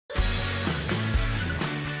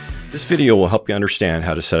This video will help you understand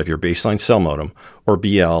how to set up your baseline cell modem, or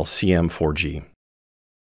BL-CM4G.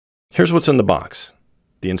 Here's what's in the box: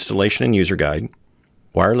 the installation and user guide,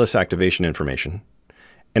 wireless activation information,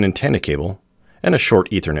 an antenna cable, and a short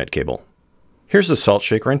Ethernet cable. Here's the salt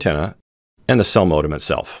shaker antenna and the cell modem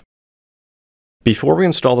itself. Before we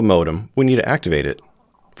install the modem, we need to activate it.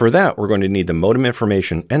 For that, we're going to need the modem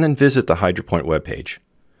information and then visit the HydroPoint webpage.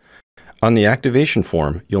 On the activation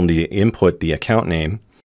form, you'll need to input the account name,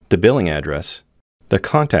 the billing address, the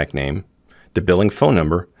contact name, the billing phone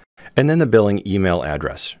number, and then the billing email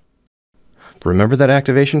address. Remember that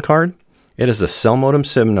activation card? It has the cell modem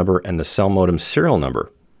SIM number and the cell modem serial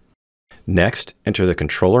number. Next, enter the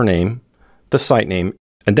controller name, the site name,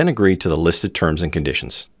 and then agree to the listed terms and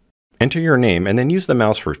conditions. Enter your name and then use the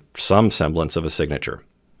mouse for some semblance of a signature.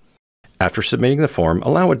 After submitting the form,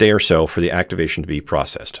 allow a day or so for the activation to be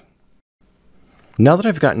processed. Now that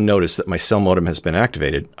I've gotten notice that my cell modem has been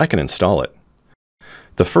activated, I can install it.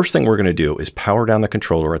 The first thing we're going to do is power down the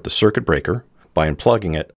controller at the circuit breaker by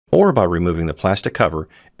unplugging it, or by removing the plastic cover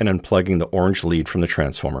and unplugging the orange lead from the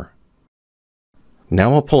transformer.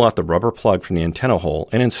 Now we'll pull out the rubber plug from the antenna hole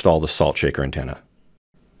and install the salt shaker antenna.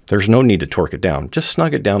 There's no need to torque it down, just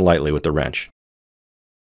snug it down lightly with the wrench.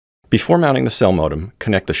 Before mounting the cell modem,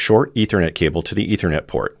 connect the short Ethernet cable to the Ethernet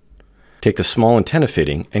port. Take the small antenna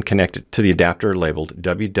fitting and connect it to the adapter labeled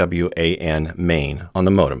WWAN main on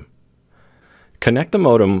the modem. Connect the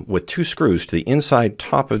modem with 2 screws to the inside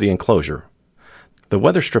top of the enclosure. The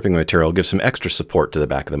weather stripping material gives some extra support to the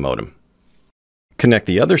back of the modem. Connect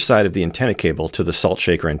the other side of the antenna cable to the salt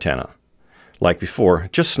shaker antenna. Like before,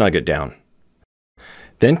 just snug it down.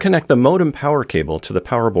 Then connect the modem power cable to the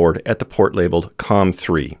power board at the port labeled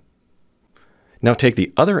COM3. Now take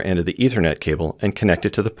the other end of the Ethernet cable and connect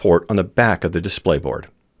it to the port on the back of the display board.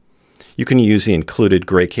 You can use the included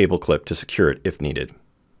gray cable clip to secure it if needed.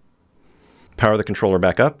 Power the controller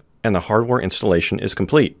back up and the hardware installation is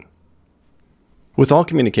complete. With all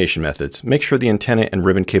communication methods, make sure the antenna and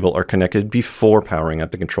ribbon cable are connected before powering up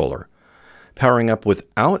the controller. Powering up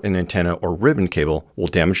without an antenna or ribbon cable will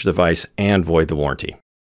damage the device and void the warranty.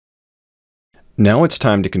 Now it's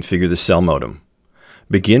time to configure the cell modem.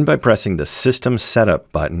 Begin by pressing the System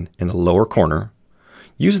Setup button in the lower corner.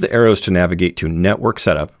 Use the arrows to navigate to Network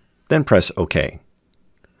Setup, then press OK.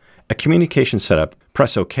 At Communication Setup,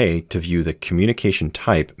 press OK to view the Communication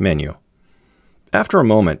Type menu. After a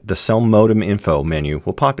moment, the Cell Modem Info menu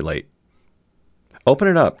will populate. Open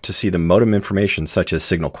it up to see the modem information such as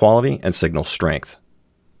signal quality and signal strength.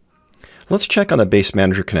 Let's check on the Base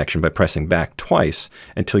Manager connection by pressing back twice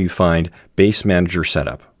until you find Base Manager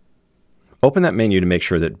Setup. Open that menu to make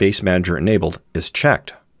sure that Base Manager Enabled is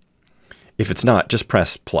checked. If it's not, just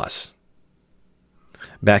press plus.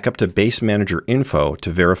 Back up to Base Manager Info to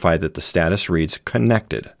verify that the status reads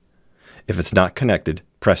Connected. If it's not connected,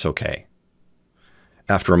 press OK.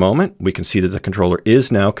 After a moment, we can see that the controller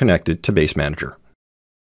is now connected to Base Manager.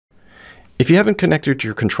 If you haven't connected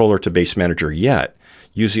your controller to Base Manager yet,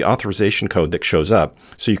 use the authorization code that shows up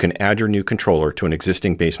so you can add your new controller to an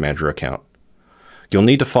existing Base Manager account. You'll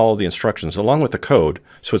need to follow the instructions along with the code,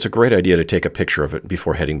 so it's a great idea to take a picture of it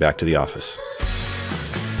before heading back to the office.